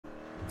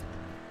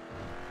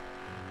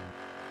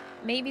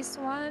maybe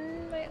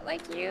Swan might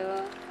like you.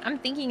 I'm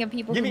thinking of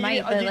people who Give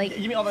might, but like...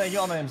 Give me all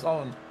the names,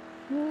 all of them.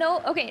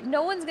 No, okay,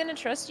 no one's gonna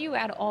trust you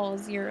at all,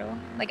 Zero.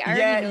 Like, I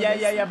already know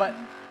this. Yeah, but...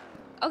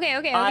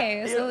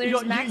 Okay, so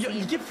there's Maxine.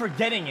 You keep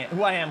forgetting it,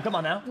 who I am. Come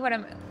on now. What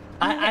am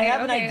I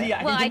have an idea.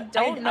 Well, I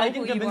don't know I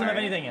can convince him of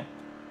anything.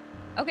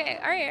 Okay,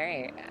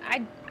 alright.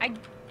 I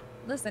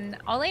listen,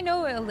 all I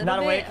know a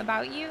little bit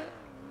about you...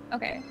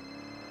 Okay.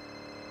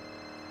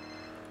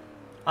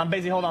 I'm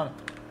busy, hold on.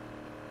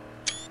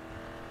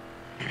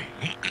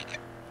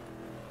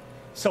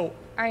 So...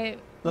 Alright,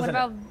 what listen,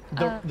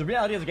 about... the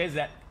reality is, okay, is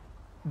that...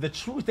 The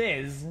truth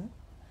is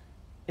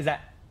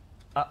that...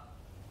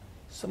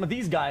 some of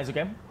these guys,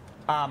 okay?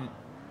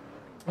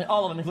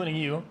 All of them, including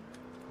you,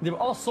 they were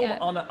all sold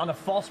on a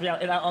false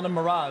reality, on a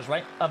mirage,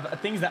 right? Of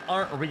things that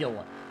aren't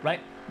real, right?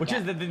 Which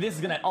is that this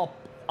is gonna all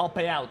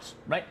pay out,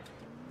 right?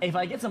 If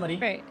I get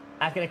somebody,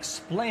 I can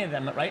explain to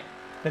them, right,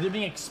 that they're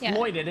being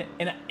exploited,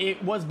 and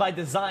it was by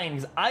design,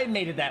 because I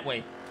made it that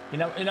way. You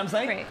know what I'm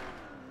saying? Right.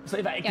 So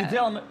if I can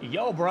tell them,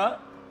 yo, bruh,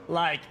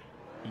 like,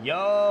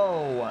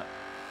 yo,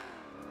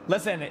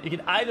 listen, you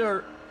can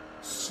either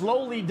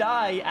slowly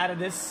die out of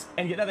this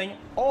and get nothing,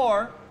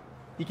 or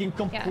you can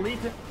complete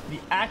the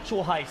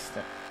actual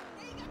heist.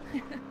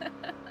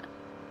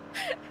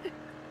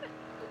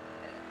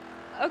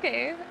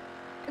 Okay.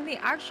 And the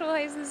actual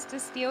heist is to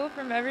steal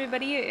from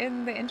everybody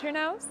in the intern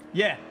house?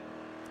 Yeah.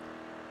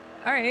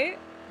 Alright.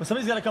 But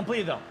somebody's gotta complete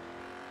it though.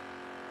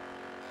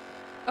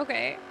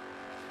 Okay.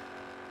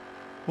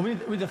 Well, we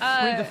need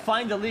to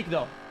find the leak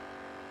though.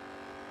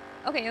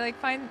 Okay, like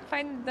find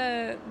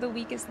the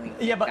weakest link.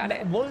 Yeah, but got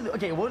it.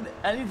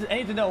 I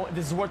need to know if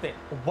this is worth it.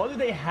 What do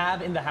they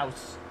have in the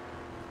house?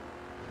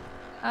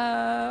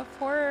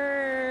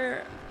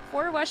 Four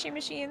washing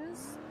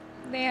machines.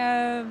 They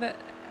have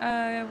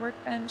a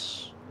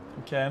workbench.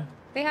 Okay.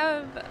 They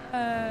have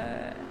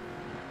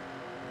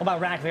What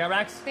about racks? They got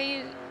racks?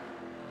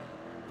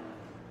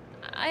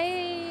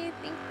 I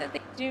think that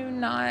they do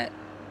not.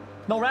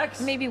 No racks?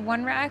 Maybe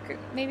one rack,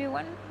 maybe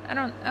one. I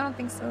don't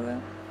think so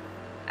though.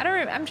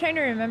 I'm trying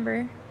to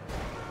remember.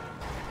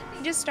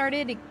 They just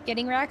started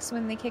getting racks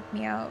when they kicked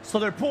me out. So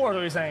they're poor,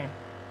 are you saying?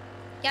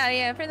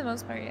 Yeah, for the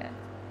most part, yeah.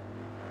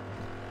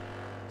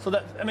 So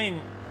that, I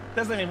mean,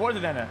 that's not even worth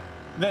it then.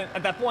 Then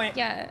at that point,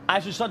 I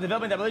should start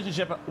developing that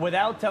relationship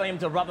without telling him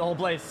to rob the whole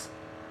place.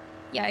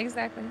 Yeah,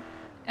 exactly.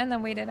 And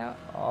then wait it out.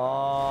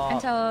 Oh.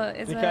 Until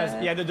it's because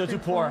they're too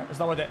poor. It's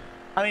not worth it.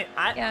 I mean,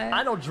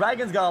 I know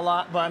Dragon's got a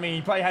lot, but I mean,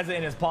 he probably has it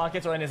in his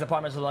pockets or in his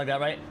apartment or something like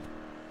that, right?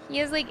 He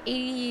has like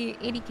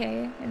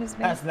 80K in his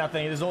bank. That's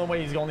nothing. There's the only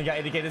way he's only got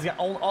 80K. This guy,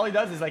 all he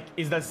does is like,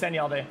 he does Senny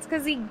all day. It's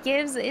because he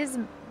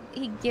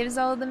gives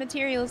all the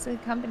materials to the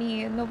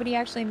company and nobody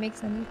actually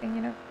makes anything,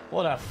 you know?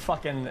 What a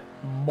fucking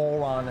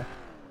moron.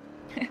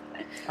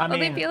 I mean,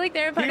 they feel like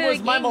they're a part of he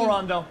was my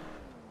moron though.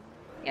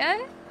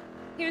 Yeah?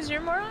 He was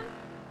your moron?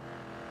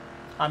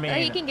 I mean,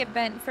 he can get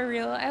bent for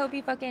real. I hope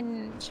he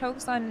fucking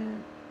chokes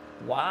on.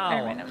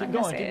 Wow. Keep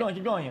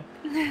going.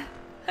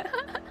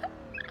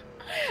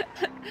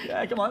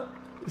 Yeah, come on.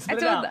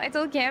 I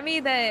told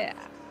Cammy that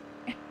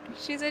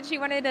she said she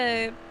wanted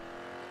to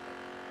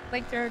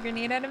like throw a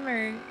grenade at him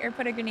or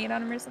put a grenade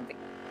on him or something.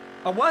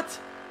 A what?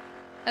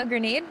 A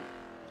grenade?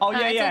 Oh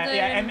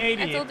yeah,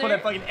 M80. Put a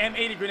fucking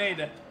M80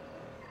 grenade.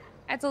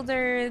 I told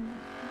her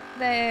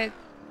that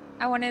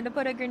I wanted to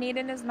put a grenade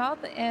in his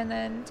mouth and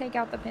then take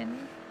out the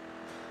pin.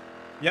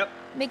 Yep.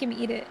 Make him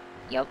eat it.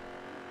 Yep.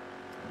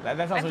 That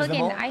sounds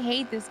reasonable. I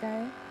hate this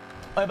guy.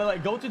 But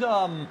like, go to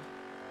the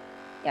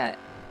Yeah.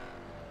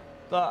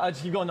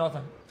 Just keep going north.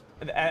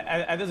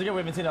 There's a guy we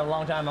haven't seen in a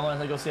long time. I want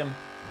to go see him.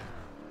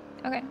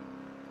 Okay.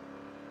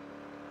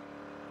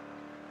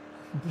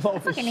 Blow I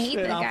fucking hate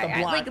this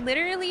guy. Like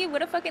literally,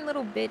 what a fucking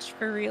little bitch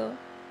for real.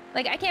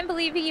 Like I can't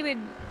believe he would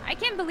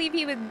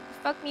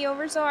fuck me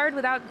over so hard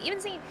without even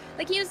saying.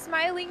 Like he was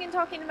smiling and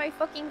talking to my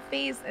fucking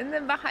face, and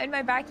then behind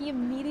my back he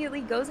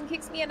immediately goes and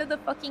kicks me out of the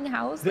fucking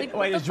house. Like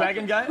wait, this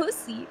dragon guy?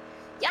 Pussy.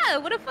 Yeah,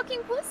 what a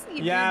fucking pussy.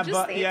 Yeah, dude.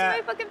 Just say it to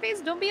my fucking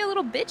face. Don't be a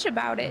little bitch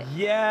about it.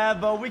 Yeah,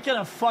 but we kind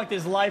of fucked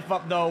his life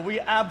up though. We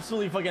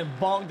absolutely fucking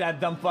bonked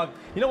that dumb fuck.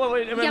 You know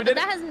what? Yeah, but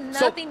that has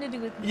nothing to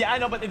do with me. Yeah, I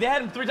know, but they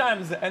had him 3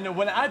 times, and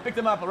when I picked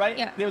him up, right?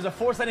 Yeah. There was a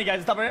 4 Senny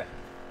guys. Stop right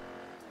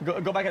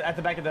here. Go back at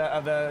the back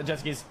of the jet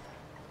skis.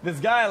 This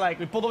guy, like,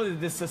 we pulled over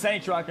this Senny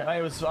truck. Right?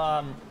 It was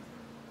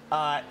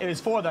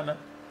 4 of them,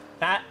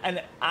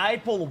 and I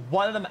pulled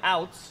one of them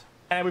out,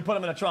 and we put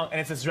him in the trunk, and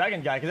it's this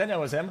dragon guy, because I know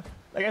it was him.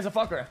 That guy's a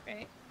fucker.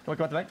 Right. Come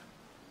on, back.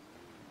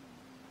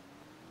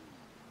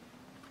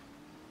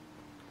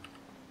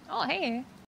 Oh, hey.